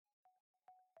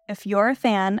If you're a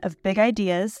fan of big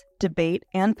ideas, debate,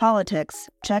 and politics,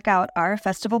 check out our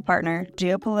festival partner,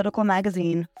 geopolitical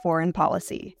magazine, Foreign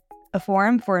Policy. A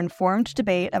forum for informed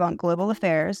debate about global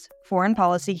affairs, Foreign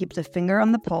Policy keeps a finger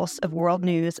on the pulse of world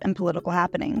news and political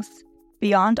happenings.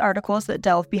 Beyond articles that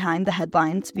delve behind the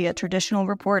headlines via traditional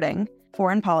reporting,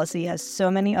 Foreign Policy has so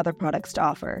many other products to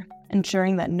offer,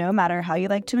 ensuring that no matter how you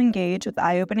like to engage with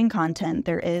eye-opening content,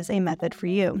 there is a method for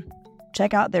you.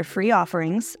 Check out their free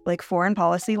offerings like Foreign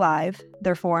Policy Live,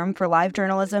 their forum for live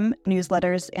journalism,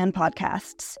 newsletters, and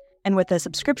podcasts. And with a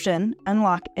subscription,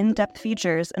 unlock in-depth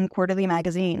features and quarterly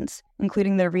magazines,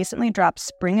 including their recently dropped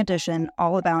spring edition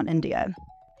all about India.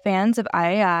 Fans of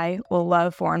IAI will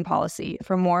love Foreign Policy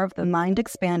for more of the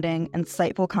mind-expanding,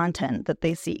 insightful content that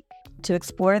they seek. To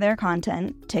explore their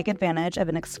content, take advantage of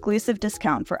an exclusive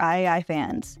discount for IAI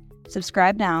fans.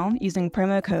 Subscribe now using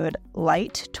promo code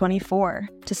LIGHT24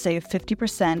 to save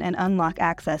 50% and unlock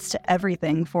access to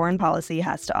everything Foreign Policy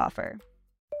has to offer.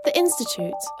 The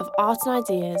Institute of Art and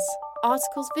Ideas,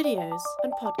 articles, videos,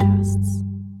 and podcasts.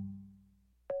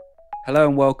 Hello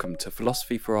and welcome to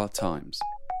Philosophy for Our Times,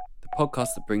 the podcast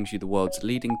that brings you the world's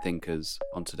leading thinkers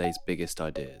on today's biggest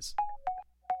ideas.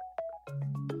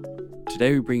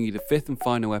 Today we bring you the fifth and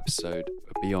final episode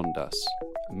of Beyond Us,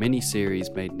 a mini-series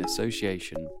made in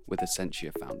association with the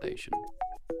Essentia Foundation.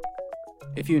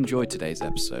 If you enjoyed today's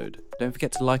episode, don't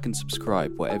forget to like and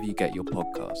subscribe wherever you get your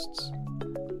podcasts.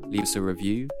 Leave us a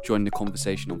review, join the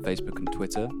conversation on Facebook and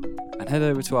Twitter, and head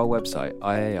over to our website,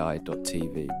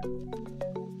 iai.tv.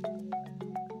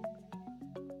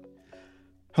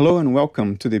 Hello and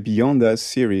welcome to the Beyond Us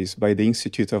series by the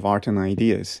Institute of Art and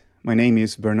Ideas. My name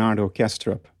is Bernardo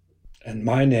Kastrup. And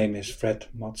my name is Fred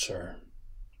Matzer.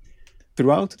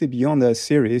 Throughout the Beyond Us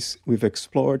series, we've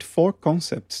explored four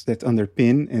concepts that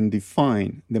underpin and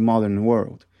define the modern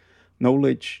world: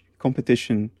 knowledge,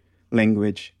 competition,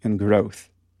 language, and growth.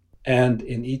 And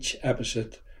in each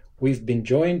episode, we've been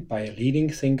joined by a leading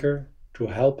thinker to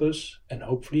help us, and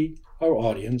hopefully our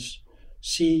audience,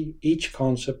 see each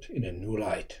concept in a new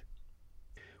light.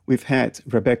 We've had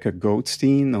Rebecca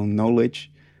Goldstein on knowledge,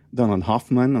 Donald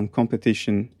Hoffman on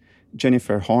competition,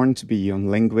 Jennifer Hornsby on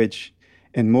language,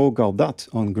 and Mo Galdat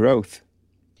on growth.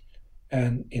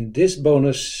 And in this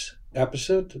bonus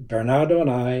episode, Bernardo and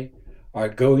I are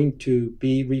going to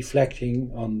be reflecting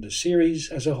on the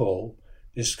series as a whole,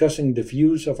 discussing the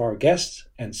views of our guests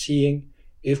and seeing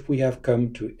if we have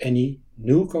come to any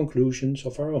new conclusions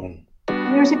of our own.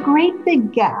 There's a great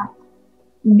big gap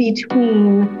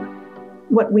between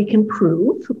what we can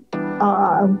prove,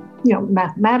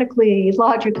 mathematically,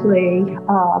 logically,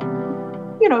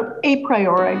 a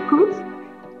priori proof,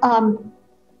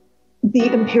 the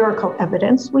empirical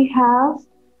evidence we have,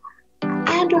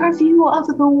 and our view of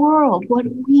the world, what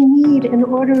we need in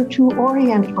order to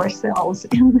orient ourselves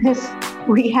in this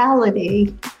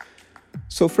reality.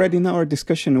 So, Fred, in our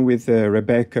discussion with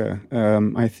Rebecca,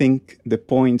 I think the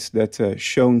points that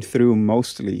shone through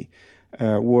mostly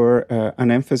were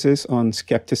an emphasis on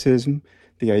skepticism,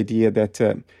 the idea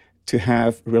that to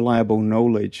have reliable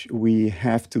knowledge, we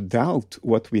have to doubt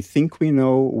what we think we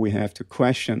know, we have to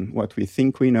question what we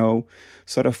think we know,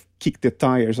 sort of kick the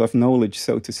tires of knowledge,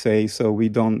 so to say, so we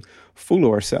don't fool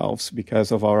ourselves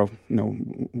because of our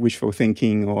wishful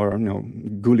thinking or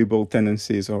gullible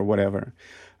tendencies or whatever.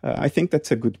 I think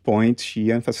that's a good point.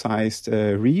 She emphasized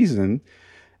reason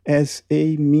as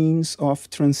a means of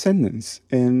transcendence.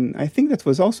 And I think that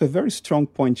was also a very strong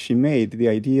point she made, the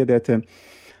idea that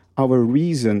our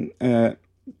reason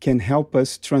can help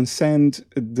us transcend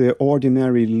the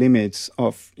ordinary limits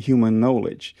of human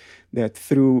knowledge, that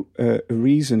through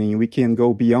reasoning we can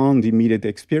go beyond immediate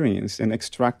experience and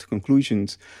extract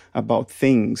conclusions about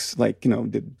things like,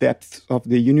 the depth of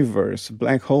the universe,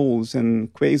 black holes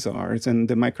and quasars, and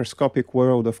the microscopic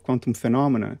world of quantum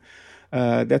phenomena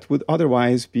that would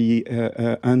otherwise be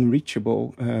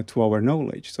unreachable to our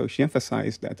knowledge. So she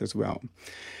emphasized that as well.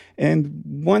 And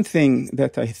one thing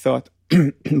that I thought,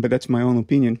 but that's my own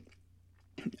opinion,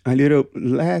 a little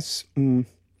less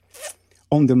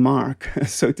on the mark,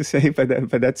 so to say, but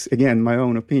that's, again, my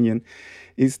own opinion,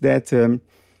 is that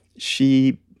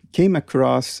she came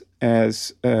across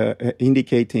as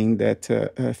indicating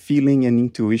that feeling and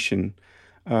intuition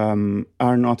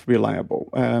are not reliable.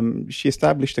 She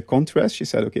established a contrast. She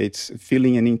said, okay, it's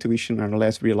feeling and intuition are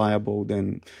less reliable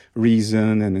than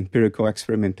reason and empirical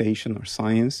experimentation or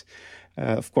science.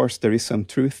 Of course, there is some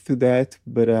truth to that,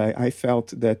 but I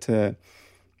felt that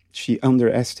she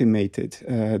underestimated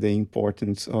the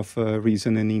importance of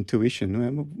reason and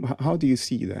intuition. How do you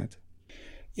see that?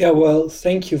 Yeah, well,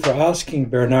 thank you for asking,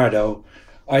 Bernardo.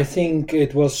 I think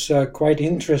it was quite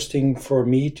interesting for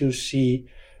me to see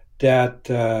that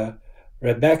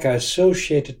Rebecca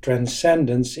associated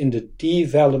transcendence in the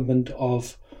development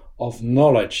of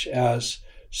knowledge as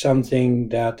something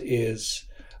that is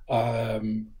a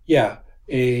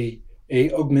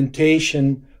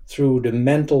augmentation through the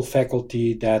mental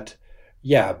faculty that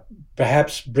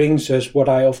perhaps brings us, what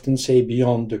I often say,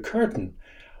 beyond the curtain.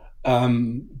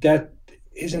 That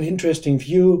is an interesting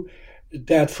view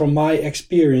that, from my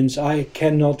experience, I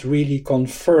cannot really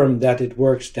confirm that it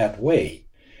works that way.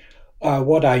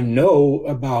 What I know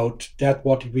about that,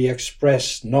 what we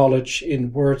express knowledge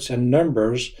in words and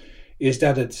numbers, is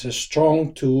that it's a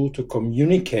strong tool to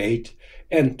communicate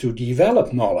and to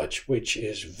develop knowledge, which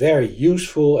is very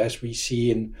useful, as we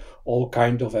see in all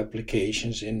kinds of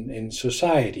applications in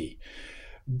society.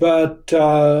 But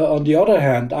on the other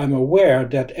hand, I'm aware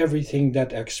that everything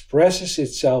that expresses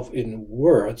itself in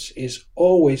words is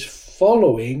always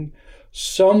following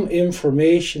some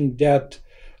information that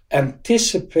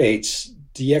anticipates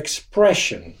the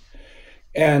expression.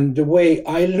 And the way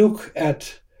I look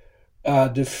at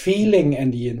the feeling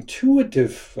and the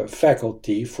intuitive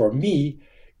faculty, for me,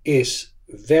 is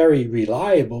very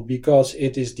reliable, because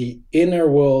it is the inner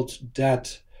world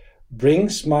that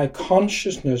brings my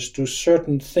consciousness to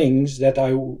certain things that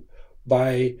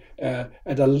I,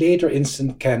 at a later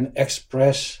instant, can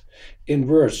express in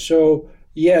words. So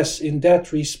yes, in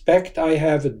that respect, I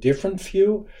have a different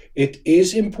view. It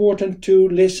is important to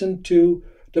listen to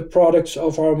the products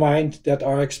of our mind that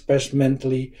are expressed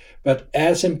mentally, but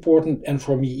as important, and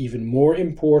for me even more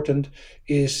important,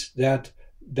 is that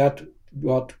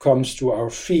what comes to our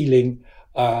feeling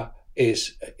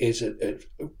is a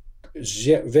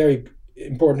very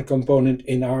important component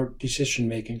in our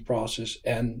decision-making process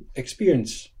and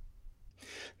experience.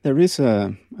 There is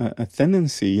a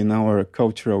tendency in our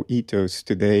cultural ethos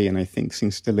today, and I think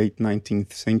since the late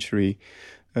 19th century,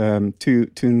 to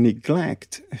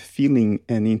neglect feeling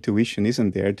and intuition,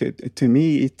 isn't there? To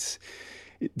me,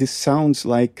 this sounds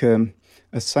like a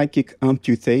psychic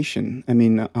amputation. I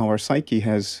mean, our psyche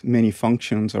has many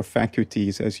functions or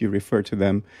faculties, as you refer to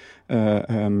them,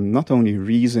 not only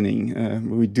reasoning.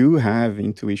 We do have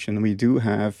intuition, we do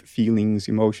have feelings,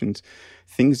 emotions,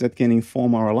 things that can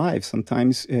inform our lives.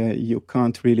 Sometimes you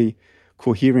can't really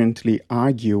coherently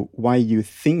argue why you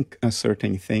think a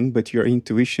certain thing, but your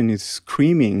intuition is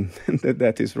screaming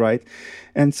that is right.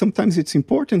 And sometimes it's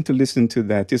important to listen to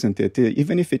that, isn't it?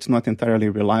 Even if it's not entirely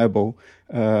reliable,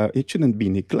 it shouldn't be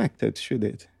neglected, should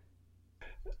it?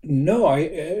 No,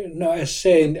 I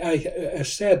said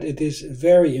it is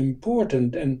very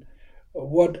important. And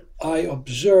what I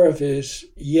observe is,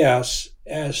 yes,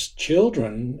 as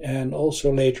children and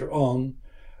also later on,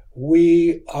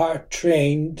 we are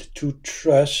trained to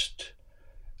trust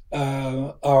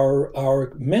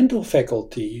our mental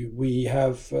faculty. We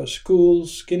have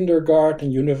schools,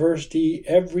 kindergarten, university,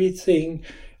 everything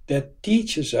that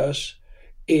teaches us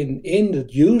in the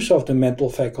use of the mental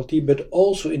faculty, but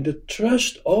also in the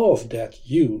trust of that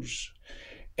use.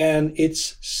 And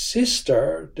its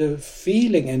sister, the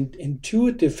feeling and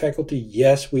intuitive faculty,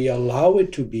 yes, we allow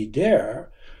it to be there,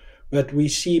 but we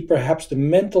see perhaps the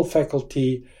mental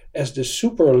faculty as the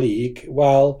super league,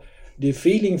 while the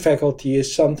feeling faculty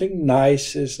is something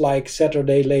nice, is like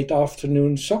Saturday late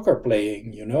afternoon soccer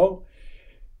playing, you know.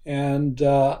 And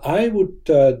I would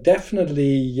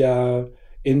definitely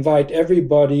invite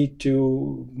everybody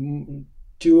to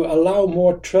allow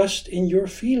more trust in your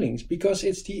feelings, because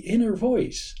it's the inner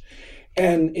voice.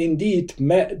 And indeed,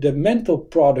 the mental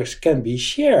products can be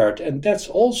shared, and that's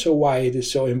also why it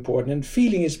is so important. And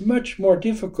feeling is much more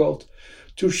difficult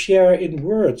to share in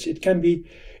words. It can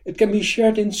be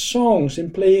shared in songs,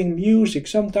 in playing music,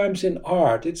 sometimes in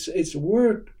art. It's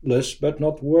wordless but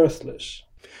not worthless.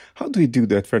 How do we do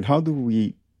that, Fred? How do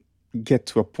we get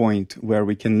to a point where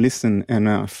we can listen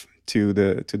enough to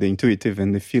the intuitive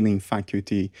and the feeling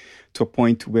faculty, to a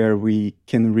point where we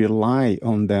can rely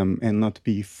on them and not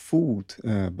be fooled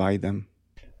by them?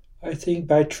 I think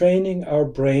by training our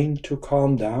brain to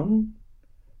calm down,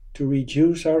 to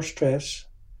reduce our stress,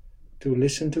 to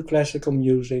listen to classical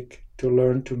music, to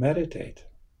learn to meditate.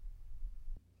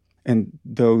 And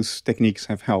those techniques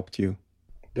have helped you?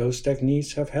 Those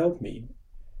techniques have helped me.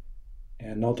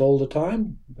 And not all the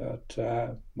time, but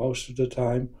most of the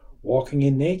time, walking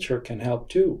in nature can help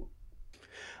too.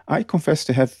 I confess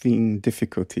to having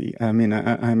difficulty. I mean,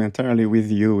 I'm entirely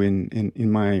with you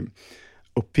in my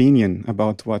opinion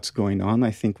about what's going on.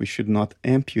 I think we should not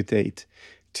amputate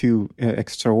two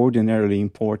extraordinarily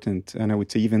important, and I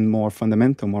would say even more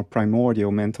fundamental, more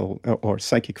primordial mental or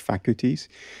psychic faculties,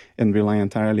 and rely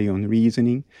entirely on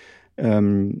reasoning.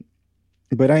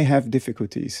 But I have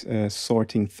difficulties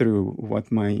sorting through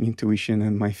what my intuition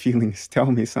and my feelings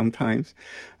tell me sometimes.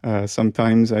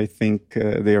 Sometimes I think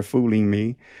they are fooling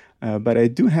me. But I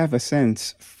do have a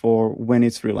sense for when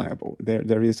it's reliable.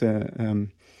 There is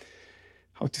an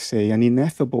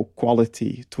ineffable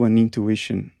quality to an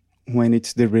intuition when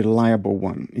it's the reliable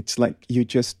one. It's like you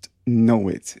just know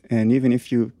it. And even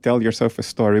if you tell yourself a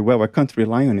story, well, I can't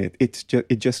rely on it.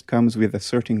 It just comes with a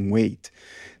certain weight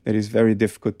that is very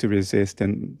difficult to resist.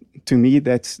 And to me,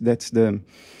 that's the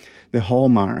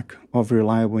hallmark of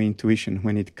reliable intuition,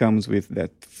 when it comes with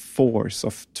that force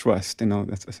of trust,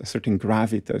 that's a certain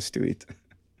gravitas to it.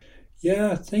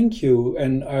 Yeah, thank you.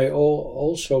 And I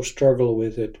also struggle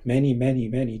with it many, many,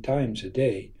 many times a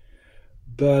day.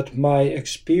 But my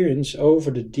experience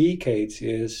over the decades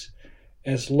is,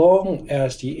 as long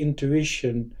as the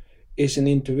intuition is an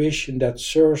intuition that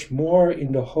serves more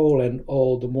in the whole and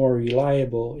all, the more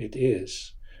reliable it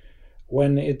is.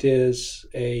 When it is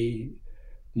a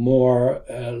more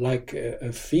like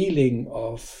a feeling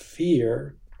of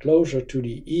fear, closer to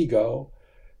the ego,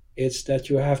 it's that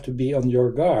you have to be on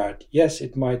your guard. Yes,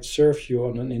 it might serve you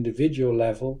on an individual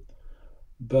level,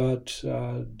 but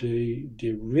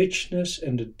the richness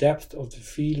and the depth of the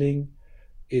feeling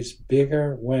is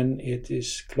bigger when it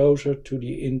is closer to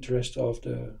the interest of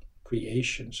the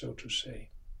creation, so to say.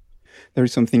 There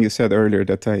is something you said earlier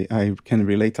that I can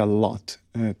relate a lot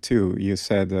to. You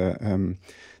said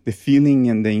the feeling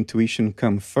and the intuition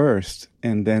come first,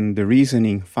 and then the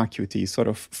reasoning faculty sort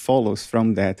of follows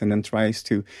from that and then tries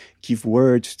to give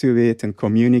words to it and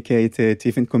communicate it,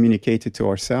 even communicate it to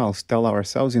ourselves, tell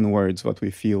ourselves in words what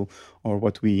we feel or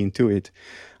what we intuit.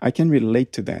 I can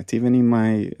relate to that. Even in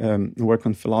my work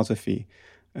on philosophy,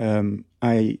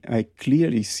 I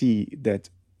clearly see that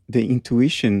the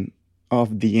intuition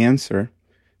of the answer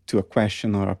to a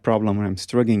question or a problem I'm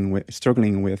struggling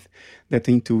with, that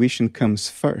the intuition comes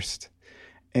first.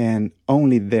 And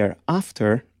only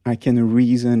thereafter, I can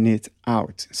reason it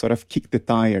out, sort of kick the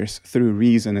tires through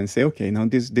reason and say, okay, now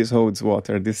this holds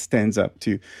water, this stands up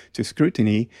to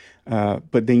scrutiny,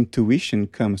 but the intuition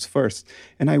comes first.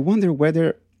 And I wonder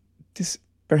whether this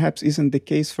perhaps isn't the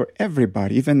case for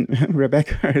everybody, even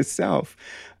Rebecca herself,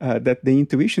 that the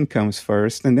intuition comes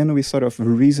first, and then we sort of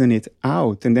reason it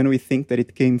out, and then we think that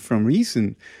it came from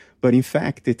reason, but in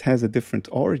fact it has a different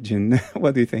origin.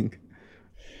 What do you think?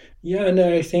 Yeah, and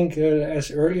I think,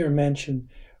 as earlier mentioned,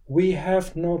 we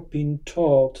have not been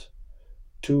taught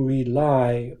to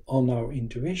rely on our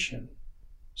intuition.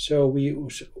 So we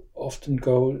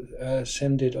often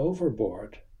send it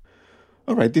overboard.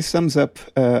 All right, this sums up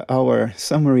our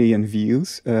summary and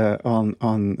views on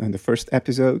the first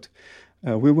episode.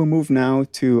 We will move now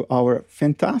to our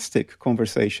fantastic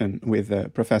conversation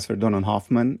with Professor Donald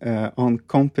Hoffman on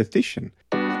competition.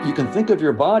 You can think of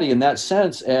your body in that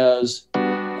sense as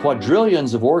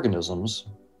quadrillions of organisms,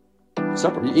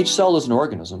 separate. Each cell is an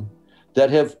organism,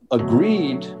 that have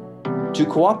agreed to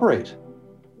cooperate,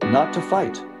 not to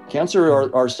fight. Cancer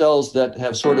are cells that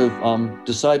have sort of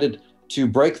decided to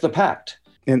break the pact.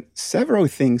 And several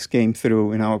things came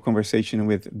through in our conversation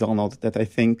with Donald that I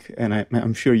think, and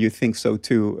I'm sure you think so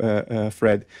too,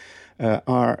 Fred,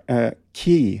 are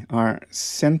key, are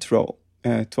central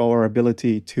to our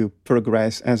ability to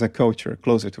progress as a culture,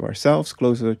 closer to ourselves,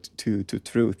 closer to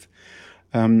truth.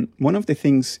 One of the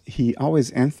things he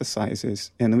always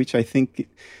emphasizes, and which I think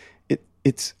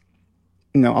it's,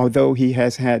 although he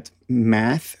has had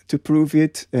math to prove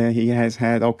it, he has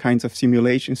had all kinds of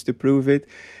simulations to prove it,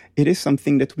 it is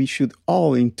something that we should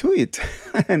all intuit.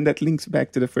 And that links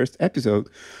back to the first episode,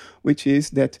 which is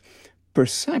that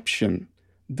perception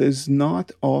does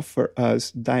not offer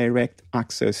us direct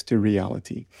access to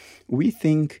reality. We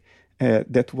think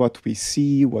that what we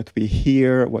see, what we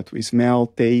hear, what we smell,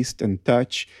 taste, and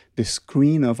touch, the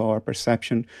screen of our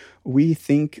perception, we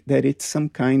think that it's some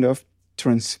kind of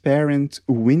transparent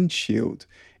windshield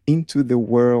into the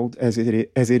world as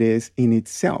it is in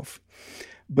itself.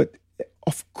 But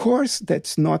of course,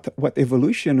 that's not what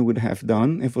evolution would have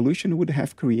done. Evolution would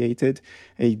have created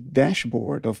a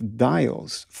dashboard of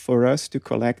dials for us to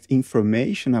collect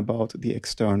information about the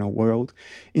external world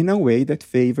in a way that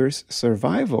favors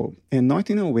survival and not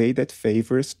in a way that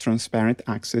favors transparent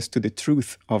access to the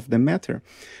truth of the matter.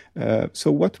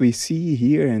 So what we see,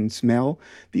 hear, and smell,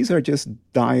 these are just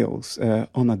dials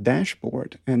on a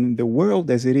dashboard. And the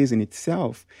world as it is in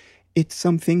itself, it's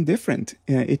something different.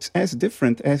 It's as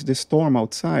different as the storm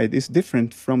outside. It's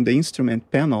different from the instrument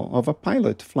panel of a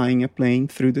pilot flying a plane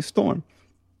through the storm.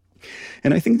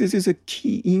 And I think this is a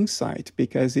key insight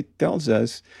because it tells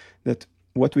us that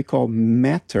what we call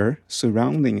matter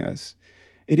surrounding us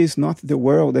It is not the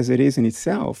world as it is in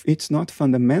itself. It's not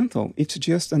fundamental. It's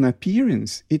just an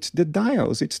appearance. It's the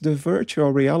dials. It's the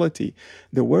virtual reality.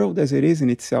 The world as it is in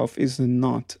itself is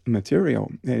not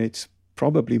material. And it's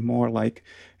probably more like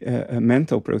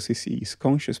mental processes,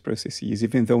 conscious processes,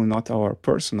 even though not our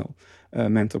personal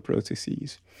mental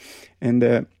processes.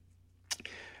 And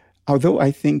although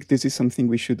I think this is something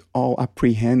we should all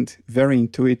apprehend very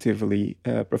intuitively,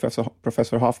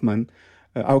 Professor Hoffman,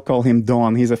 I'll call him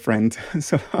Don, he's a friend,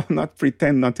 so I'll not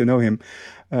pretend not to know him.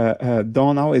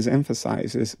 Don always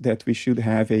emphasizes that we should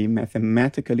have a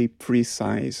mathematically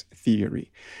precise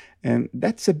theory. And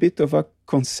that's a bit of a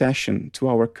concession to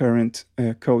our current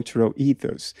cultural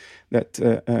ethos, that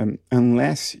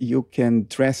unless you can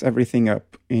dress everything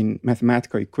up in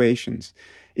mathematical equations,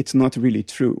 it's not really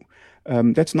true.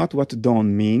 That's not what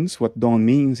Don means. What Don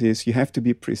means is you have to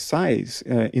be precise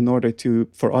in order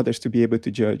for others to be able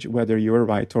to judge whether you are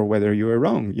right or whether you are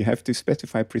wrong. You have to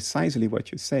specify precisely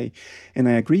what you say. And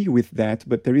I agree with that,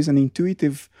 but there is an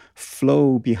intuitive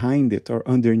flow behind it or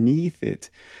underneath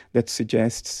it that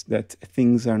suggests that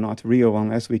things are not real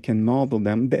unless we can model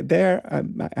them.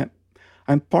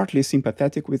 I'm partly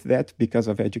sympathetic with that because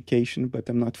of education, but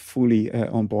I'm not fully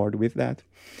on board with that.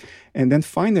 And then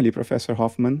finally, Professor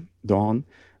Hoffman, Don,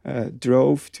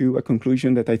 drove to a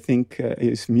conclusion that I think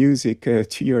is music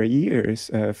to your ears,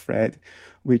 Fred,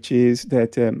 which is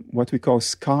that what we call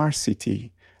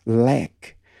scarcity,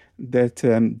 lack, that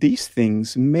these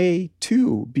things may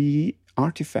too be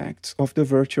artifacts of the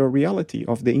virtual reality,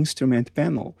 of the instrument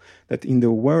panel, that in the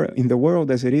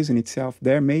world as it is in itself,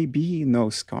 there may be no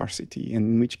scarcity,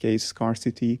 in which case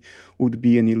scarcity would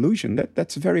be an illusion.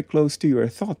 That's very close to your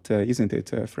thought, isn't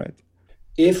it, Fred?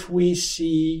 If we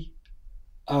see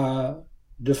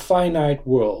the finite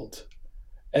world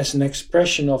as an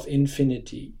expression of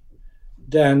infinity,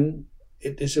 then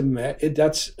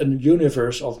that's a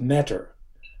universe of matter.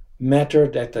 Matter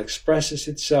that expresses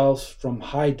itself from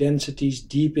high densities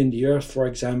deep in the earth, for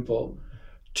example,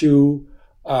 to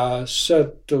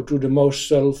the most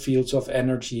subtle fields of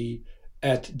energy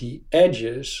at the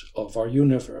edges of our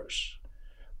universe.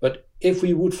 But if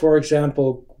we would, for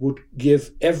example, give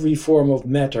every form of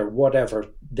matter, whatever,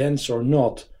 dense or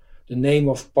not, the name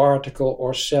of particle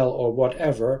or cell or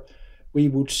whatever, we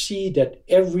would see that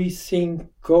everything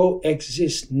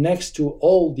coexists next to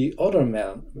all the other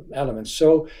elements.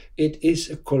 So it is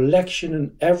a collection,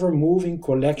 an ever-moving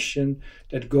collection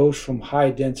that goes from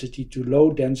high density to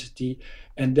low density,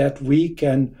 and that we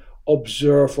can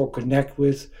observe or connect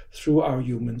with through our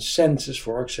human senses,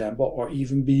 for example, or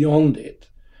even beyond it.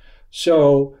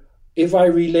 So if I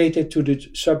relate it to the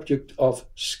subject of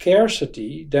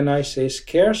scarcity, then I say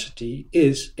scarcity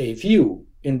is a view.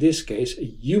 In this case, a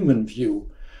human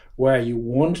view, where you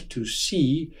want to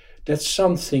see that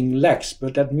something lacks,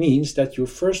 but that means that you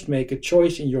first make a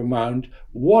choice in your mind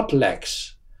what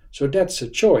lacks. So that's a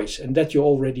choice, and that you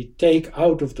already take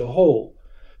out of the whole.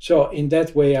 So in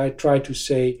that way, I try to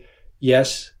say,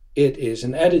 yes, it is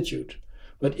an attitude.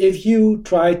 But if you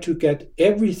try to get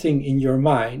everything in your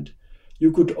mind,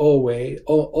 you could always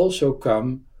also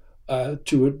come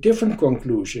to a different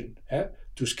conclusion.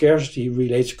 To scarcity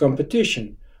relates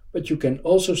competition, but you can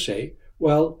also say,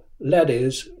 well, let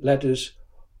us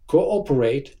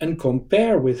cooperate and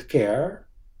compare with care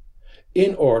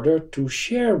in order to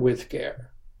share with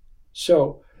care.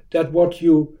 So that what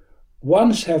you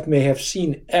once may have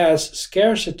seen as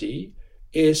scarcity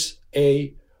is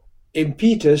a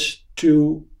impetus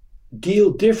to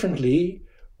deal differently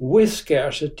with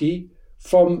scarcity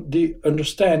from the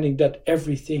understanding that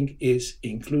everything is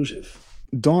inclusive.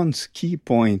 Don's key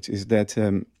point is that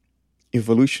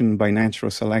evolution by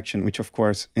natural selection, which of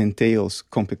course entails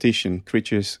competition,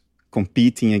 creatures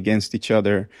competing against each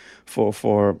other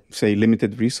for say,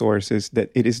 limited resources,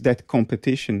 that it is that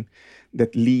competition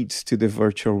that leads to the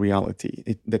virtual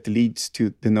reality, that leads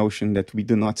to the notion that we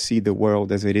do not see the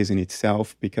world as it is in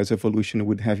itself, because evolution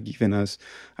would have given us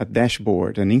a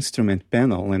dashboard, an instrument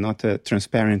panel, and not a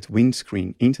transparent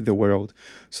windscreen into the world,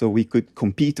 so we could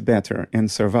compete better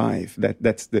and survive.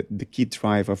 That's the key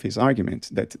drive of his argument,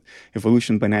 that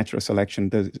evolution by natural selection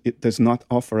does not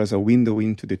offer us a window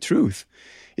into the truth.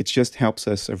 It just helps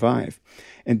us survive.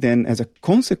 And then as a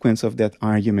consequence of that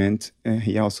argument,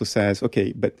 he also says,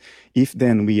 okay, but if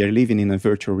then we are living in a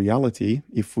virtual reality,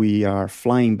 if we are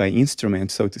flying by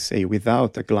instrument, so to say,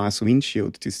 without a glass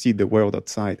windshield to see the world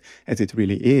outside as it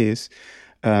really is,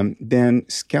 then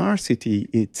scarcity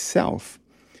itself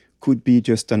could be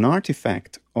just an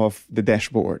artifact of the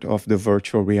dashboard of the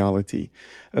virtual reality.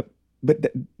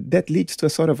 But that leads to a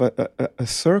sort of a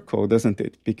circle, doesn't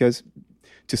it? Because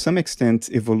to some extent,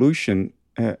 evolution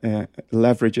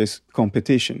leverages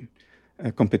competition,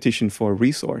 competition for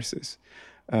resources.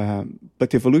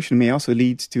 But evolution may also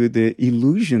lead to the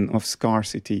illusion of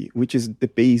scarcity, which is the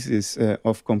basis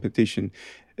of competition.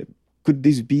 Could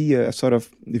this be a sort of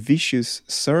vicious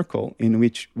circle in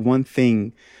which one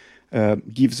thing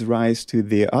gives rise to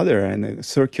the other and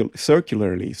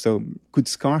circularly? So could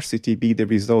scarcity be the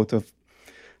result of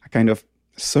a kind of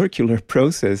circular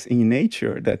process in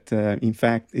nature that in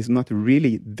fact is not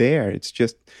really there? It's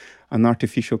just an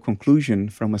artificial conclusion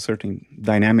from a certain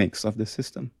dynamics of the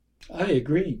system. I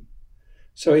agree.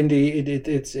 So indeed, it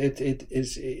is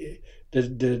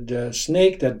the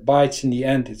snake that bites in the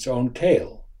end its own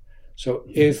tail. So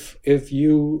if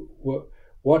you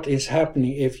what is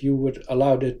happening if you would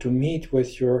allow that to meet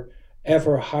with your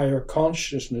ever higher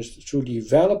consciousness through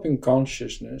developing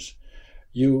consciousness,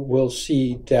 you will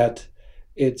see that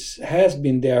it has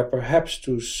been there perhaps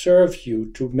to serve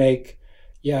you to make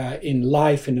in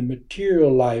life, in the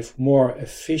material life, more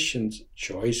efficient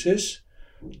choices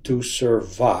to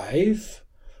survive.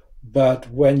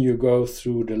 But when you go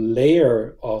through the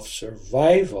layer of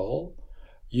survival,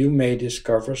 you may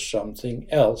discover something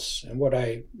else. And what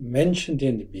I mentioned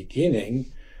in the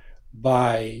beginning,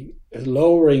 by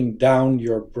lowering down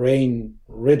your brain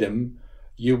rhythm,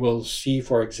 you will see,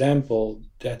 for example,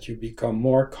 that you become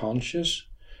more conscious,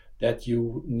 that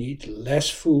you need less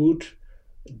food,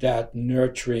 that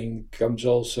nurturing comes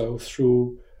also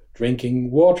through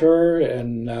drinking water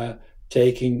and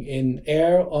taking in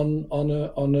air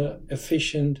on a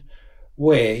efficient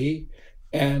way,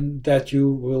 and that you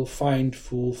will find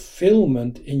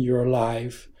fulfillment in your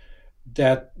life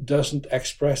that doesn't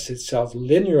express itself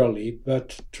linearly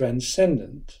but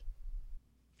transcendent.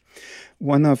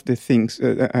 One of the things,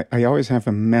 I always have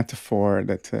a metaphor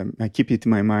that I keep it in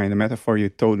my mind, a metaphor you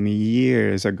told me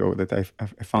years ago that I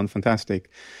found fantastic.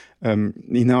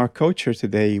 In our culture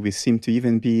today, we seem to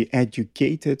even be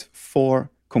educated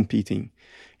for competing.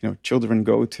 Children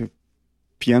go to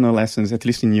piano lessons, at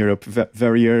least in Europe,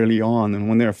 very early on, and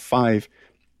when they're 5,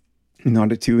 in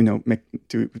order to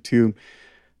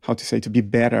to be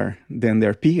better than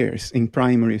their peers in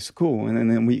primary school. And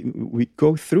then we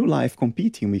go through life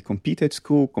competing. We compete at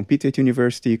school, compete at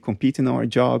university, compete in our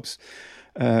jobs,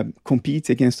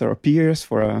 compete against our peers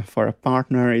for a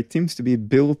partner. It seems to be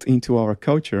built into our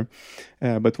culture.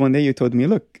 But one day you told me,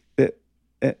 look,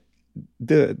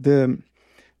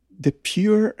 the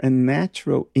pure and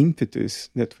natural impetus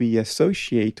that we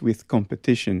associate with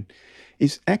competition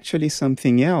is actually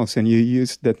something else. And you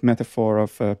used that metaphor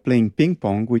of playing ping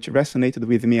pong, which resonated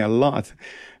with me a lot,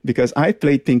 because I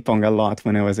played ping pong a lot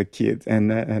when I was a kid.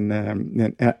 And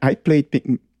I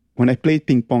played when I played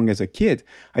ping pong as a kid,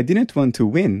 I didn't want to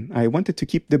win. I wanted to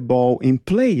keep the ball in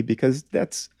play because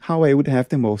that's how I would have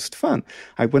the most fun.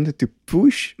 I wanted to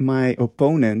push my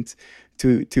opponent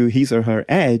to his or her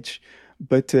edge,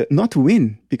 but not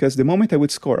win, because the moment I would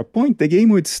score a point, the game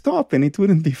would stop and it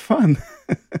wouldn't be fun.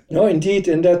 No, indeed,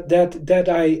 and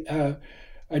that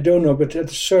I don't know, but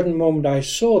at a certain moment I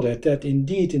saw that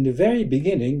indeed in the very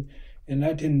beginning, and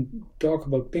I didn't talk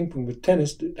about ping pong with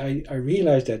tennis, I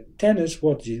realized that tennis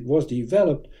was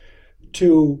developed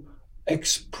to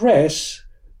express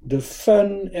the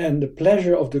fun and the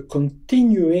pleasure of the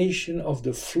continuation of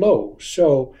the flow.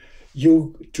 So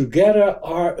you together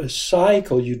are a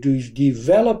cycle. You do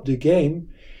develop the game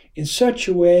in such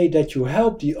a way that you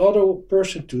help the other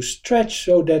person to stretch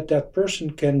so that that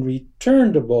person can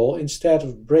return the ball instead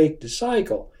of break the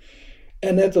cycle.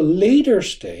 And at a later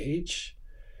stage,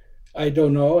 I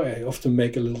don't know, I often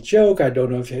make a little joke, I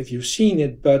don't know if you've seen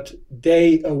it, but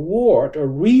they award or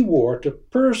reward the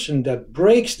person that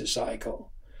breaks the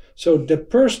cycle. So the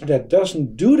person that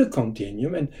doesn't do the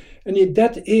continuum, and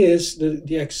that is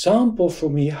the example for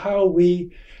me how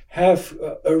we have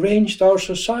arranged our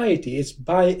society. It's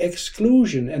by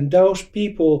exclusion, and those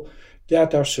people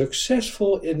that are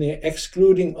successful in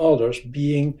excluding others,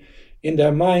 being in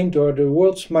their mind or the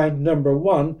world's mind number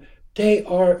one, they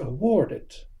are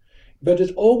awarded. But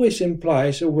it always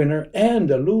implies a winner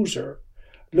and a loser.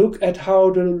 Look at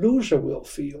how the loser will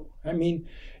feel. I mean,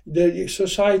 the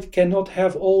society cannot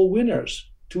have all winners.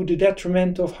 To the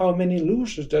detriment of how many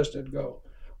losers does that go?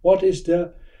 What is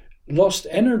the lost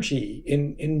energy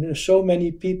in so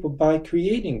many people by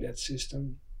creating that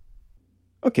system?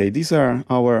 Okay, these are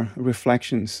our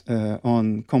reflections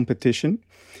on competition.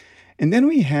 And then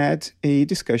we had a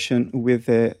discussion with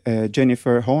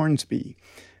Jennifer Hornsby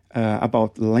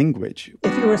about language.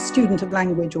 If you're a student of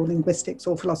language or linguistics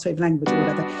or philosophy of language or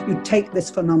whatever, you take this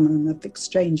phenomenon of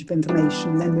exchange of information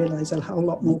and then realise a whole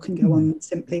lot more can go on than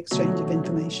simply exchange of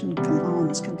information.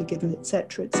 Commands can be given,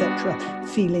 etc.,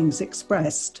 feelings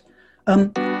expressed.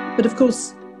 But of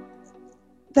course,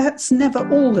 that's never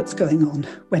all that's going on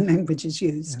when language is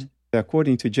used.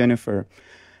 According to Jennifer,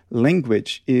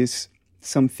 language is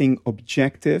something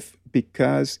objective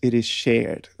because it is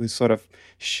shared. We sort of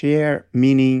share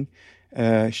meaning,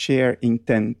 share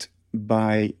intent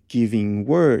by giving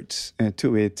words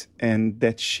to it, and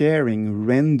that sharing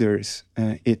renders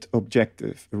it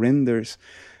objective, renders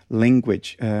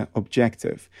language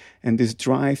objective. And this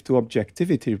drive to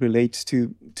objectivity relates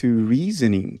to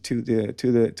reasoning, to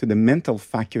the mental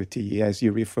faculty, as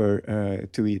you refer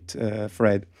to it,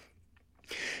 Fred.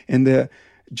 And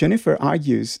Jennifer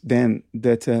argues then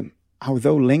that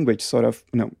although language sort of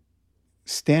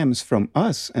stems from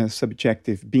us as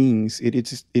subjective beings, it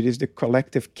is the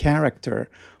collective character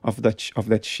of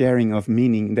that sharing of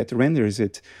meaning that renders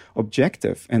it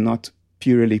objective and not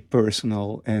purely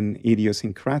personal and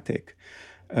idiosyncratic.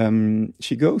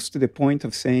 She goes to the point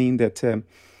of saying that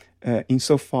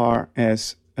insofar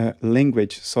as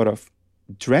language sort of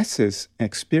dresses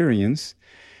experience,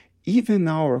 even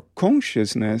our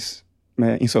consciousness,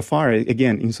 insofar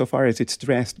as it's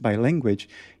dressed by language,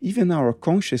 even our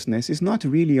consciousness is not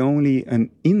really only an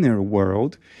inner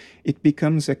world, it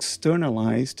becomes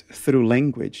externalized through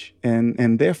language,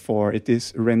 and therefore it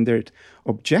is rendered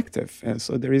objective.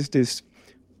 So there is this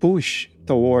push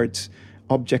towards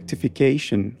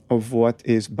objectification of what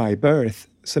is by birth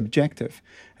subjective,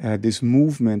 this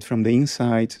movement from the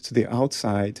inside to the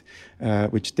outside,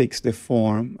 which takes the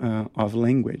form of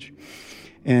language.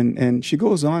 And she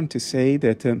goes on to say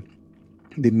that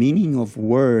the meaning of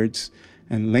words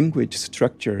and language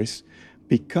structures,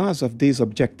 because of this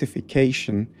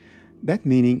objectification, that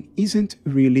meaning isn't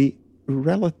really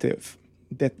relative,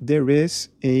 that there is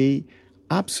a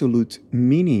absolute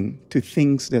meaning to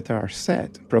things that are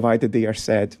said, provided they are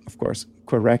said, of course,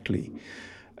 correctly.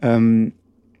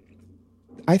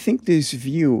 I think this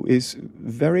view is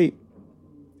very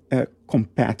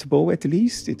compatible, at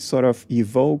least. It sort of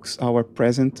evokes our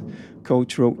present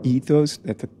cultural ethos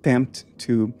that attempt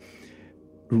to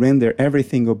render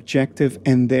everything objective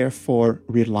and therefore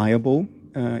reliable.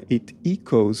 It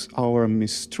echoes our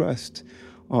mistrust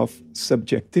of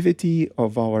subjectivity,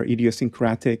 of our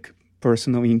idiosyncratic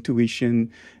personal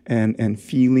intuition and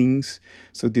feelings.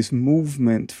 So this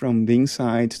movement from the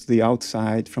inside to the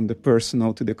outside, from the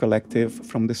personal to the collective,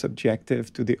 from the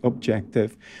subjective to the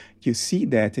objective. You see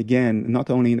that again,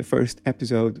 not only in the first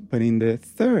episode, but in the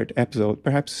third episode,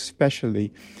 perhaps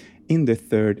especially in the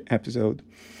third episode.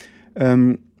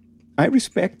 I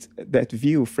respect that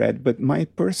view, Fred, but my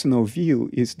personal view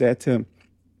is that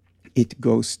it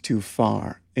goes too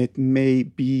far. It may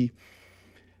be,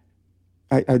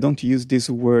 I don't use this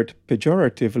word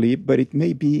pejoratively, but it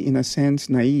may be in a sense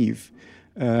naive,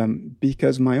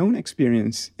 because my own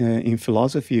experience in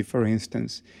philosophy, for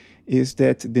instance, is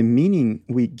that the meaning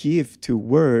we give to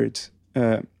words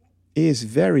is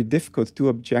very difficult to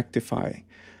objectify.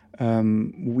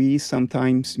 We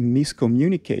sometimes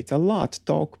miscommunicate a lot,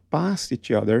 talk past each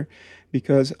other,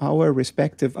 because our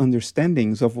respective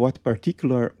understandings of what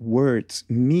particular words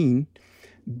mean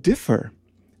differ,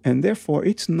 and therefore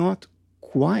it's not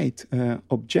quite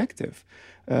objective.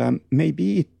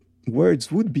 Maybe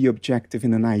words would be objective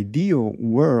in an ideal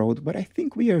world, but I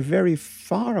think we are very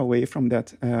far away from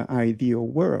that ideal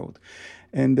world.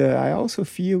 And I also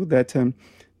feel that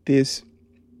this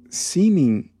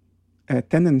seeming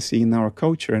tendency in our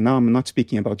culture, and now I'm not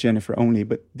speaking about Jennifer only,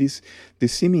 but this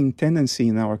seeming tendency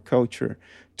in our culture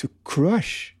to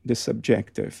crush the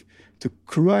subjective, to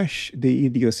crush the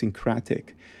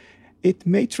idiosyncratic, it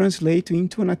may translate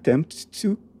into an attempt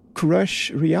to crush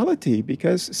reality,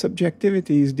 because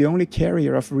subjectivity is the only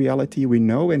carrier of reality we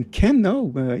know and can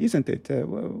know, isn't it?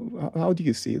 How do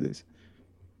you see this?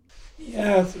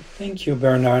 Yeah, thank you,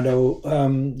 Bernardo.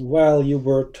 While you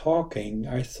were talking,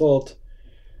 I thought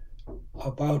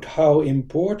about how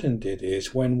important it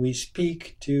is when we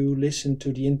speak to listen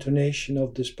to the intonation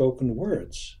of the spoken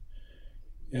words.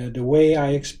 The way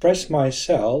I express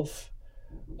myself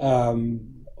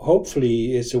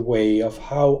hopefully is a way of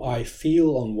how I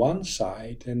feel on one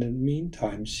side, and in the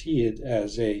meantime see it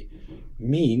as a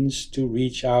means to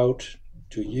reach out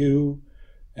to you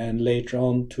and later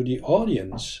on to the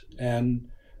audience and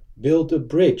build a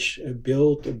bridge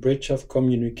of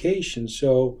communication.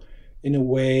 So in a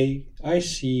way, I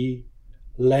see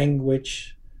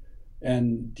language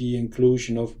and the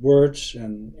inclusion of words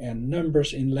and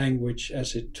numbers in language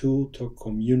as a tool to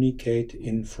communicate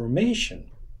information.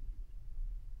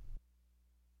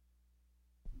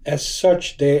 As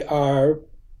such, they are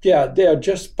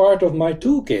just part of my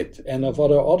toolkit and of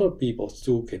other people's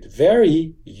toolkit.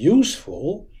 Very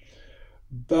useful,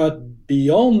 But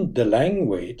beyond the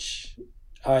language,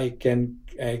 I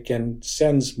can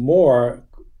sense more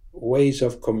ways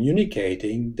of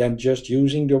communicating than just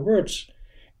using the words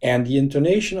and the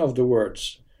intonation of the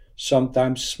words.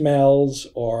 Sometimes smells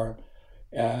or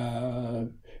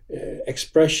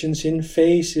expressions in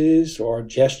faces or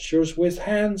gestures with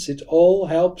hands. It all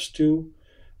helps to,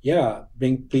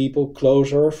 bring people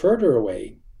closer or further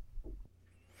away.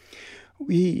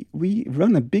 We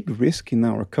run a big risk in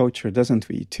our culture, doesn't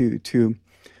we, to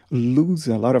lose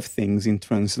a lot of things in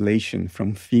translation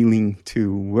from feeling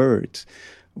to words.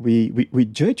 We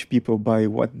judge people by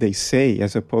what they say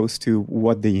as opposed to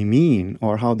what they mean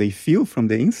or how they feel from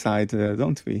the inside,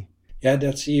 don't we? Yeah,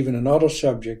 that's even another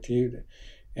subject.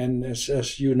 And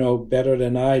as you know better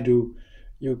than I do,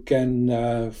 you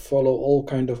can follow all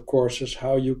kind of courses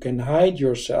how you can hide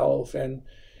yourself and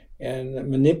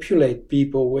manipulate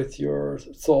people with your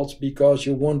thoughts because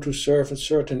you want to serve a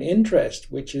certain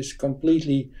interest, which is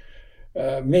completely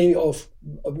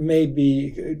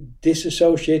maybe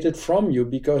disassociated from you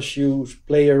because you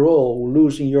play a role,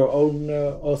 losing your own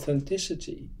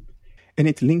authenticity. And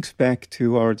it links back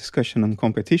to our discussion on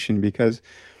competition, because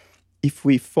if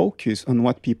we focus on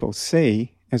what people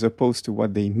say as opposed to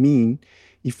what they mean,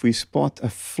 if we spot a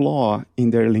flaw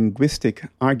in their linguistic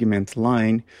argument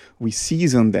line, we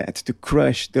seize on that to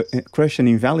crush and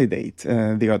invalidate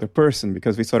the other person,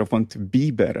 because we sort of want to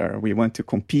be better. We want to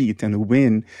compete and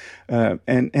win.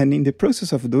 And in the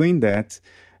process of doing that,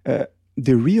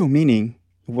 the real meaning,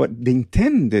 what the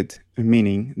intended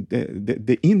meaning,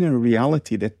 the inner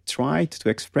reality that tried to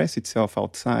express itself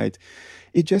outside,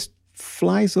 it just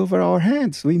flies over our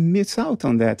heads. We miss out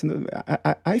on that. And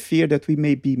I fear that we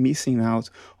may be missing out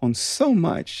on so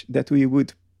much that we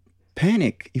would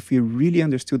panic if we really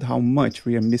understood how much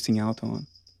we are missing out on.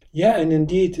 Yeah, and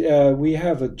indeed, we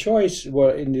have a choice. Well,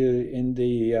 in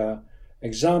the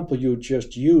example you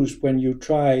just used, when you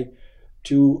try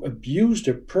to abuse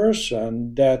the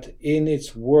person that in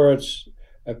its words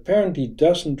apparently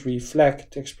doesn't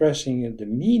reflect expressing the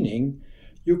meaning,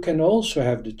 you can also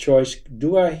have the choice,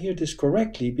 do I hear this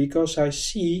correctly? Because I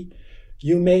see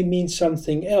you may mean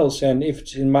something else, and if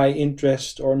it's in my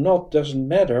interest or not doesn't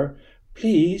matter.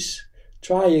 Please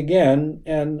try again,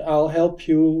 and I'll help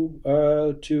you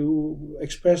to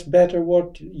express better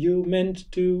what you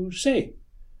meant to say.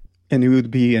 And you would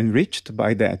be enriched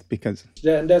by that, because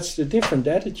that's the different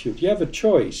attitude. You have a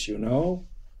choice, you know.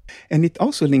 And it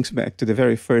also links back to the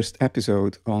very first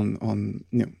episode on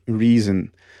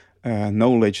reason.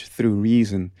 Knowledge through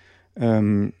reason,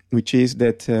 which is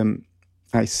that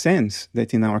I sense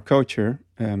that in our culture,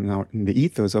 in the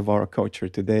ethos of our culture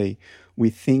today,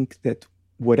 we think that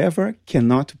whatever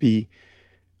cannot be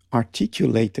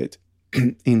articulated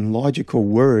in logical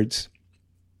words,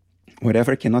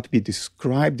 whatever cannot be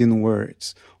described in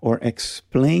words or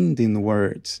explained in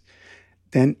words,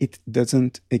 then it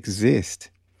doesn't exist.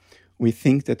 We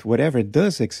think that whatever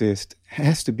does exist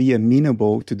has to be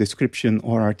amenable to description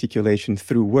or articulation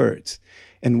through words.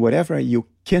 And whatever you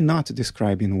cannot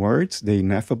describe in words, the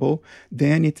ineffable,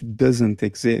 then it doesn't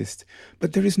exist.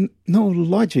 But there is no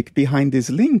logic behind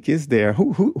this link, is there?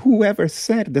 Whoever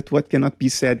said that what cannot be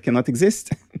said cannot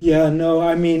exist? Yeah, no,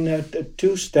 I mean,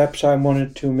 two steps I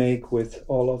wanted to make with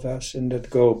all of us, and let's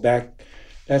go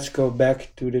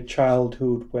back to the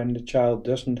childhood when the child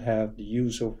doesn't have the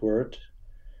use of words.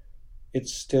 It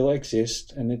still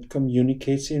exists and it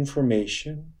communicates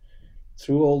information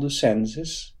through all the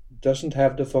senses, doesn't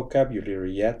have the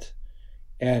vocabulary yet.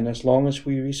 And as long as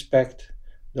we respect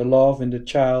the love in the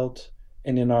child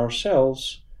and in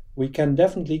ourselves, we can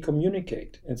definitely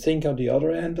communicate. And think on the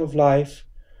other end of life,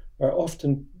 where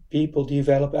often people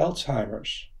develop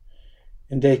Alzheimer's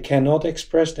and they cannot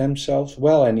express themselves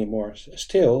well anymore.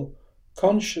 Still,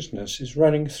 consciousness is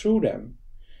running through them.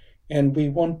 And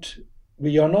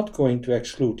we are not going to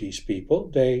exclude these people.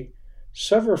 They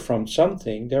suffer from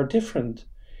something. They're different.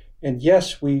 And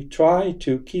yes, we try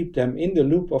to keep them in the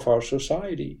loop of our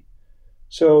society.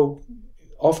 So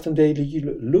often they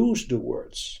lose the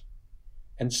words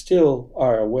and still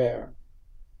are aware.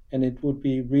 And it would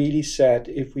be really sad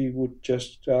if we would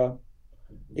just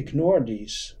ignore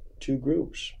these two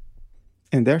groups.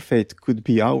 And their fate could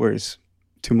be ours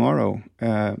tomorrow.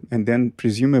 And then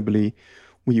presumably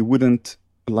we wouldn't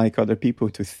like other people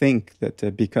to think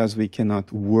that because we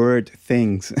cannot word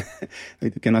things, we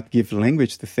cannot give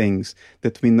language to things,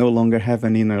 that we no longer have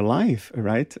an inner life,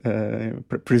 right?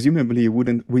 Presumably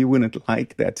we wouldn't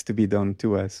like that to be done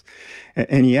to us.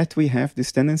 And yet we have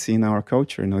this tendency in our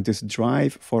culture, this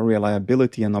drive for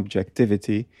reliability and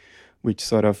objectivity, which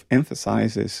sort of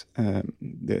emphasizes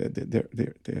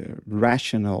the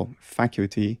rational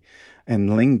faculty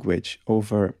and language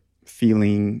over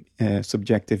feeling,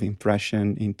 subjective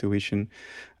impression, intuition,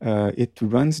 it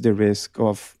runs the risk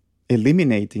of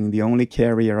eliminating the only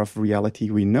carrier of reality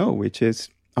we know, which is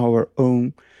our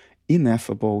own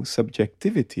ineffable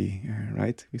subjectivity,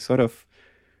 right? We sort of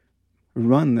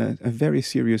run a very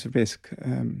serious risk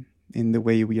in the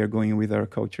way we are going with our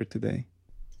culture today.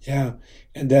 Yeah,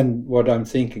 and then what I'm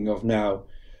thinking of now,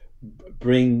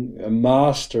 bring a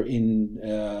master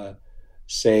in,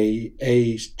 say,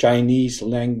 a Chinese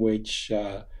language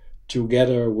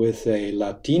together with a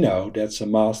Latino that's a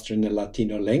master in the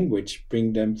Latino language,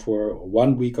 bring them for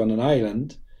 1 week on an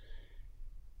island.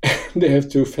 They have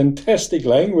two fantastic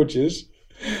languages,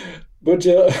 but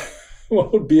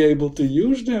won't be able to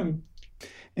use them.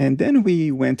 And then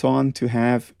we went on to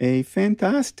have a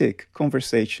fantastic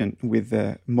conversation with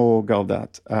Mo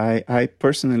Gawdat. I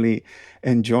personally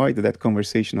enjoyed that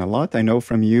conversation a lot. I know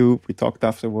from you, we talked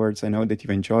afterwards, I know that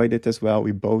you enjoyed it as well.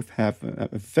 We both have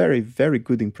a very, very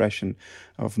good impression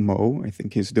of Mo. I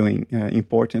think he's doing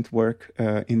important work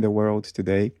in the world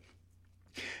today.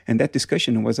 And that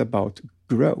discussion was about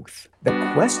growth. The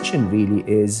question really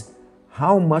is,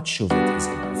 how much of it is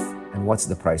enough? And what's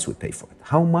the price we pay for it?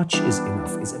 How much is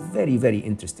enough is a very, very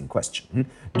interesting question.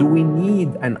 Do we need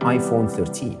an iPhone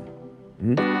 13?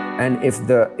 And if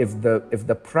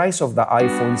the price of the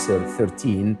iPhone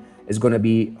 13 is going to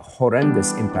be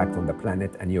horrendous impact on the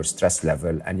planet and your stress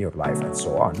level and your life and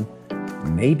so on,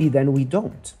 maybe then we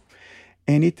don't.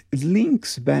 And it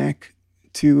links back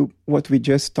to what we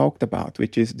just talked about,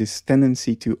 which is this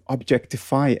tendency to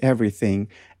objectify everything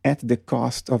at the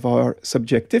cost of our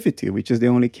subjectivity, which is the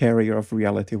only carrier of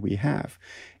reality we have.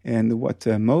 And what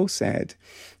Mo said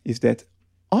is that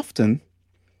often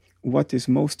what is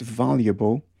most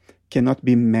valuable cannot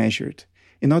be measured.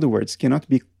 In other words, cannot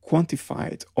be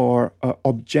quantified or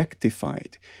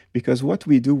objectified, because what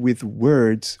we do with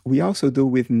words, we also do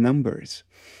with numbers.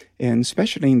 And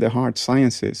especially in the hard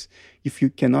sciences, if you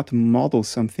cannot model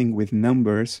something with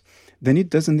numbers, then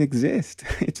it doesn't exist.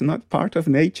 It's not part of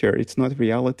nature. It's not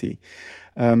reality.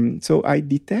 So I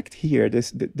detect here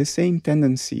the same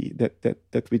tendency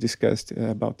that we discussed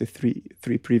about the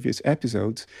three previous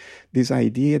episodes, this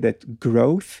idea that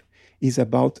growth is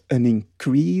about an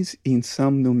increase in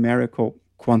some numerical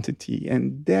quantity.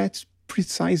 And that's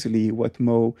precisely what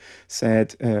Mo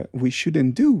said we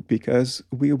shouldn't do, because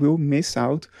we will miss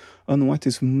out on what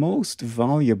is most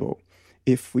valuable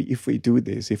if we do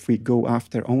this, if we go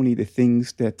after only the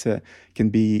things that can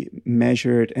be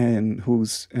measured and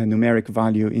whose numeric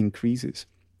value increases.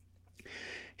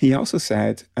 He also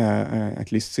said,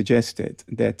 at least suggested,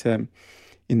 that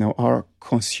our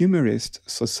consumerist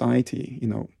society,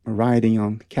 riding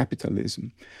on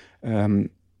capitalism,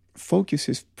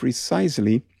 focuses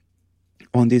precisely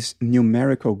on this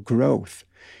numerical growth,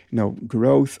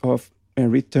 growth of a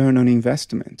return on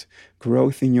investment,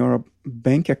 growth in your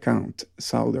bank account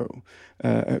saldo,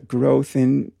 growth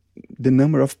in the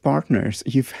number of partners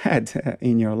you've had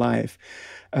in your life.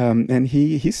 And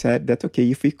he said that, okay,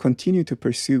 if we continue to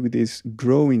pursue these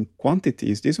growing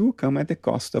quantities, this will come at the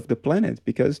cost of the planet,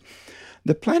 because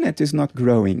the planet is not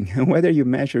growing. Whether you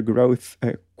measure growth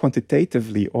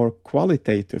quantitatively or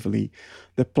qualitatively,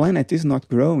 the planet is not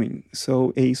growing.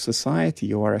 So a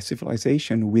society or a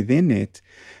civilization within it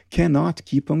cannot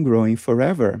keep on growing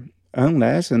forever,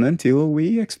 unless and until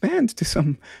we expand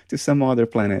to some other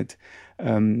planet.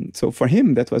 So for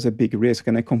him, that was a big risk,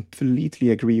 and I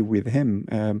completely agree with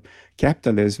him.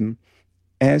 Capitalism,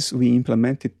 as we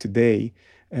implement it today,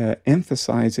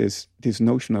 emphasizes this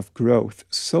notion of growth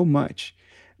so much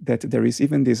that there is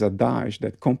even this adage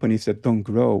that companies that don't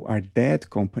grow are dead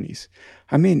companies.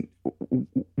 I mean,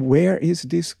 where is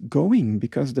this going?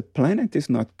 Because the planet is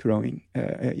not growing.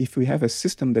 If we have a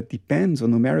system that depends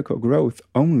on numerical growth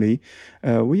only,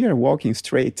 we are walking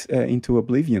straight into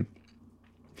oblivion.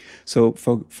 So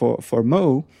for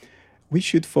Mo, we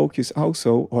should focus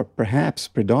also, or perhaps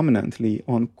predominantly,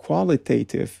 on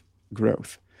qualitative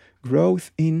growth. Growth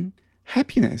in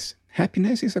happiness.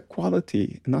 Happiness is a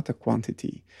quality, not a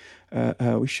quantity.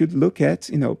 We should look at,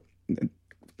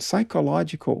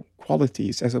 psychological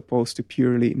qualities as opposed to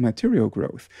purely material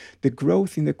growth. The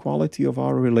growth in the quality of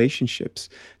our relationships,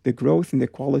 the growth in the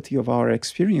quality of our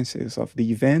experiences, of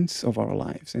the events of our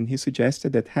lives. And he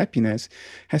suggested that happiness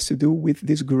has to do with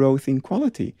this growth in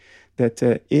quality, that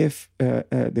if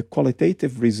the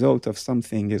qualitative result of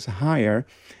something is higher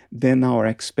than our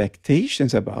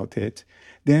expectations about it,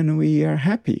 then we are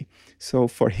happy. So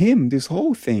for him, this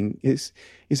whole thing is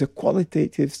a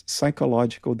qualitative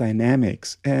psychological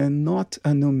dynamics and not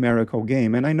a numerical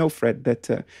game. And I know, Fred,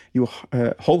 that you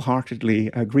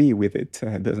wholeheartedly agree with it,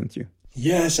 doesn't you?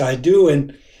 Yes, I do.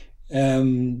 And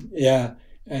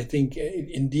I think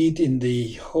indeed in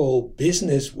the whole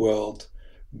business world,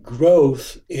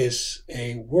 growth is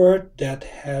a word that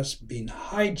has been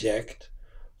hijacked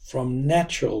from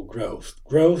natural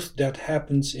growth that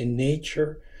happens in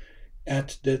nature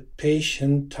at the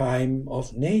patient time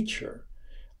of nature.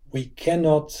 We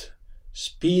cannot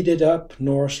speed it up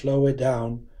nor slow it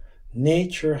down.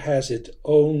 Nature has its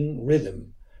own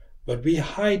rhythm. But we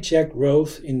hijack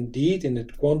growth indeed in a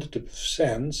quantitative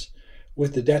sense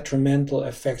with the detrimental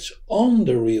effects on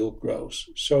the real growth.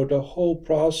 So the whole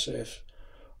process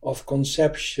of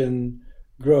conception,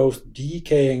 growth,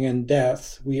 decaying, and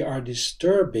death, we are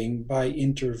disturbing by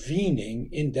intervening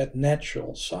in that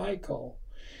natural cycle.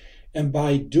 And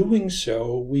by doing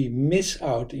so, we miss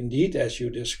out, indeed, as you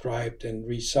described and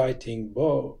reciting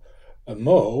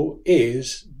Mo,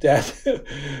 is that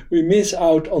we miss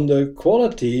out on the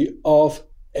quality of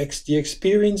the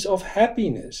experience of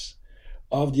happiness,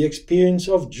 of the experience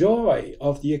of joy,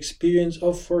 of the experience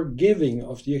of forgiving,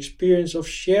 of the experience of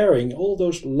sharing, all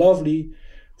those lovely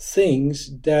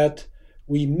things that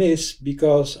we miss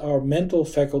because our mental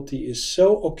faculty is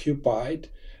so occupied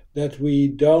that we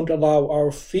don't allow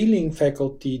our feeling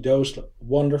faculty those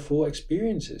wonderful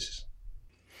experiences.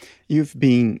 You've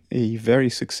been a very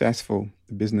successful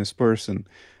business person.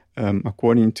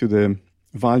 According to the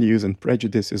values and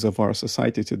prejudices of our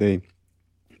society today,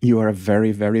 you are a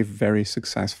very, very, very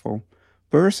successful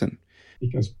person.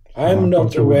 Because I'm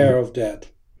not aware of that.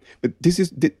 But this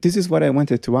is what I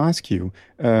wanted to ask you.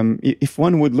 If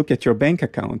one would look at your bank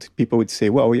account, people would say,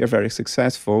 well, you're very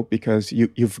successful because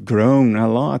you've grown a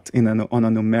lot on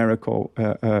a numerical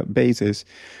basis.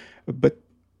 But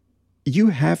you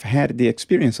have had the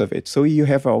experience of it, so you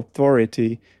have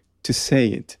authority to say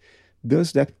it.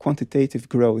 Does that quantitative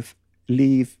growth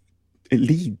lead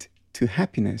to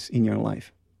happiness in your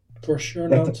life? For sure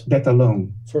not. That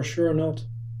alone. For sure not.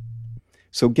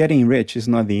 So getting rich is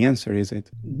not the answer, is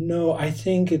it? No, I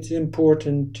think it's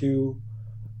important to,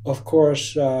 of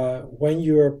course, when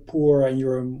you're poor and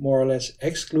you're more or less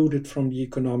excluded from the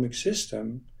economic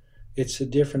system, it's a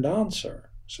different answer.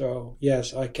 So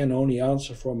yes, I can only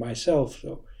answer for myself.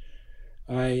 So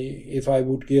if I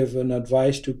would give an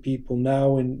advice to people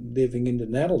now living in the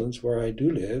Netherlands, where I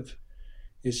do live,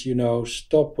 is,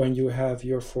 stop when you have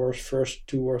your first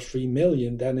 2 or 3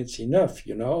 million, then it's enough,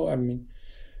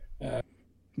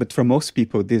 But for most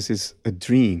people, this is a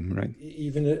dream, right?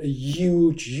 Even a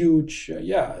huge,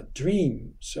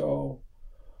 dream. So,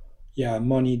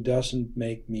 money doesn't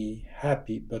make me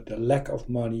happy, but the lack of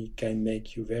money can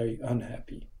make you very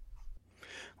unhappy.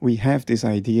 We have this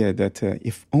idea that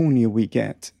if only we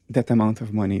get that amount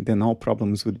of money, then all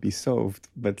problems would be solved.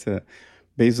 But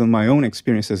based on my own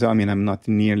experiences, I'm not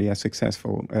nearly as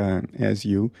successful as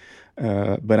you,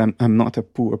 but I'm not a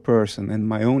poor person. And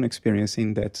my own experience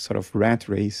in that sort of rat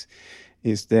race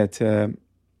is that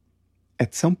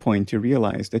at some point you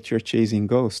realize that you're chasing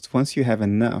ghosts. Once you have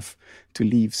enough to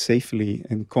live safely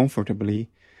and comfortably,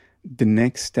 the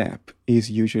next step is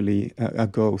usually a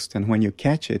ghost. And when you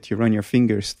catch it, you run your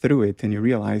fingers through it and you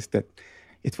realize that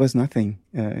it was nothing.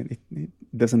 It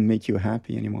doesn't make you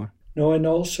happy anymore. No, and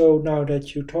also now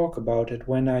that you talk about it,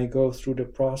 when I go through the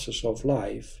process of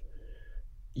life,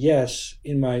 yes,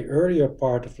 in my earlier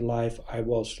part of life, I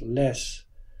was less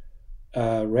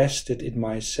rested in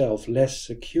myself, less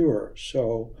secure.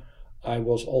 So I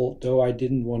was, although I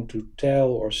didn't want to tell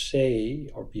or say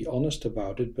or be honest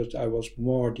about it, but I was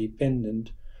more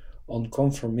dependent on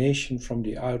confirmation from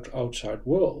the outside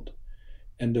world.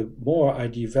 And the more I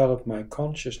developed my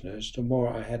consciousness, the more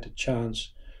I had a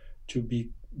chance to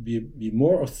be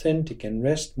more authentic and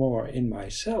rest more in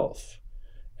myself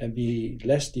and be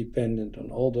less dependent on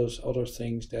all those other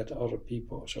things that other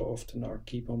people so often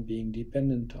keep on being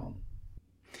dependent on.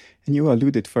 And you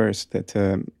alluded first that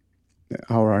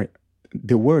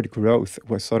the word growth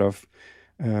was sort of,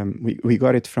 we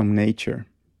got it from nature,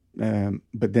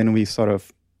 but then we sort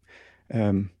of,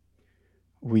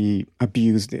 we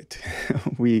abused it.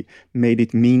 We made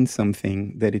it mean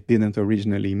something that it didn't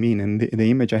originally mean. And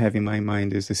the image I have in my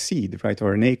mind is a seed, right,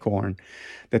 or an acorn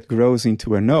that grows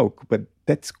into an oak. But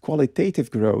that's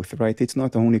qualitative growth, right? It's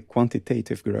not only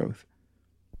quantitative growth.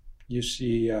 You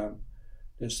see,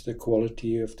 there's the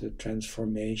quality of the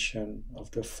transformation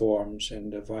of the forms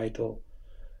and the vital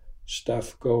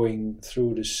stuff going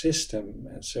through the system,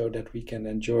 and so that we can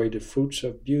enjoy the fruits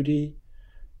of beauty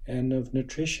and of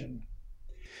nutrition.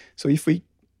 So if we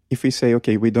if we say,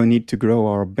 okay, we don't need to grow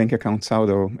our bank account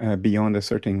saldo beyond a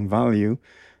certain value,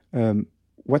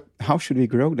 how should we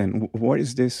grow then? What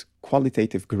is this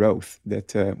qualitative growth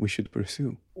that we should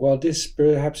pursue? Well, this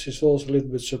perhaps is also a little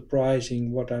bit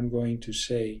surprising what I'm going to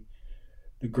say.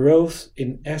 The growth,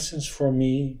 in essence, for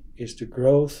me, is the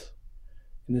growth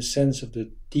in the sense of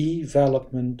the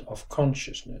development of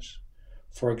consciousness.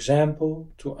 For example,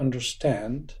 to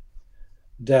understand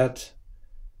that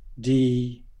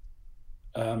the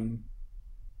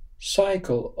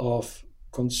cycle of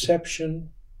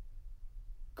conception,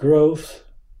 growth,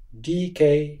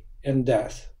 decay, and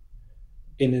death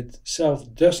in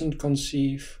itself doesn't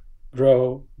conceive,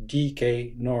 grow,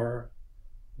 decay, nor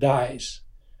dies.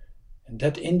 And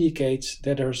that indicates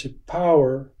that there's a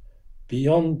power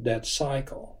beyond that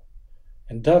cycle.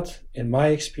 And that, in my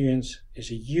experience,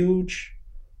 is a huge,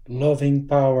 loving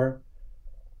power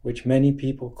which many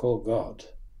people call God.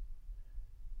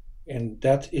 And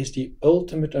that is the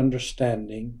ultimate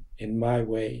understanding in my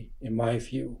way, in my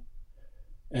view,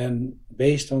 and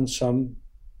based on some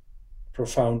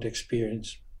profound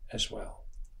experience as well.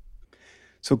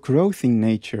 So growth in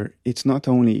nature, it's not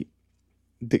only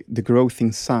the growth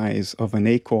in size of an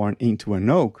acorn into an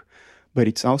oak, but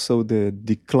it's also the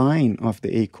decline of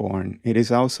the acorn. It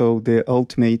is also the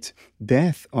ultimate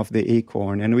death of the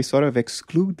acorn. And we sort of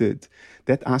excluded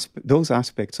those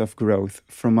aspects of growth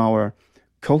from our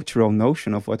cultural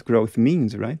notion of what growth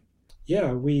means, right?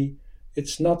 Yeah,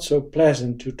 it's not so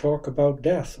pleasant to talk about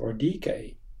death or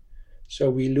decay. So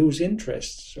we lose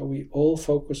interest. So we all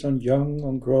focus on young,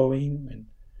 on growing,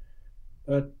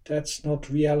 but that's not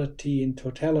reality in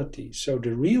totality. So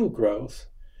the real growth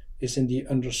is in the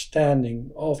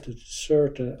understanding of the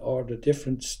certain or the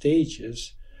different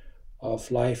stages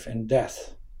of life and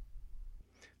death.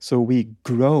 So we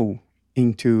grow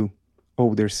into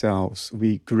older selves,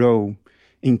 we grow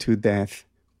into death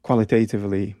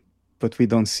qualitatively, but we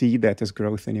don't see that as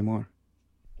growth anymore.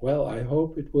 Well, I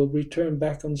hope it will return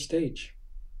back on stage.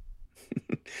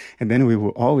 And then we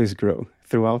will always grow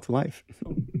throughout life.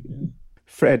 Yeah.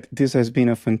 Fred, this has been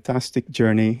a fantastic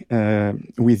journey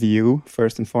with you,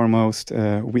 first and foremost,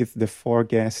 with the 4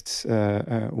 guests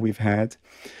we've had.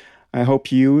 I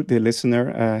hope you, the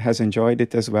listener, has enjoyed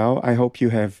it as well. I hope you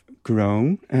have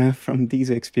grown from these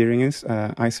experiences.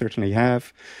 I certainly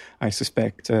have. I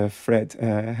suspect Fred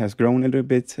has grown a little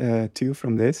bit too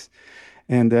from this.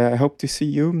 And I hope to see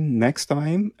you next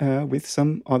time with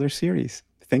some other series.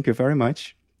 Thank you very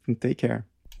much and take care.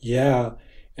 Yeah,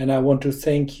 and I want to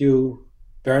thank you,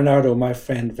 Bernardo, my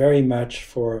friend, very much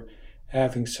for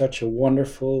having such a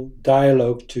wonderful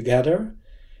dialogue together.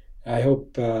 I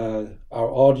hope our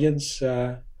audience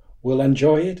will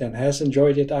enjoy it and has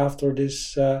enjoyed it after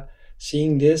this,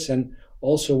 seeing this, and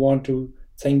also want to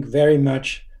thank very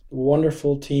much the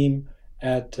wonderful team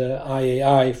at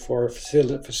IAI for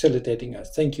facilitating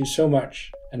us. Thank you so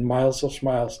much, and miles of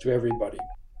smiles to everybody.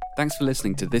 Thanks for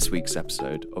listening to this week's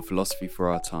episode of Philosophy for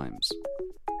Our Times.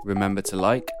 Remember to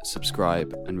like,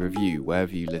 subscribe, and review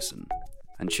wherever you listen.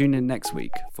 And tune in next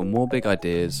week for more big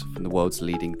ideas from the world's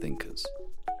leading thinkers.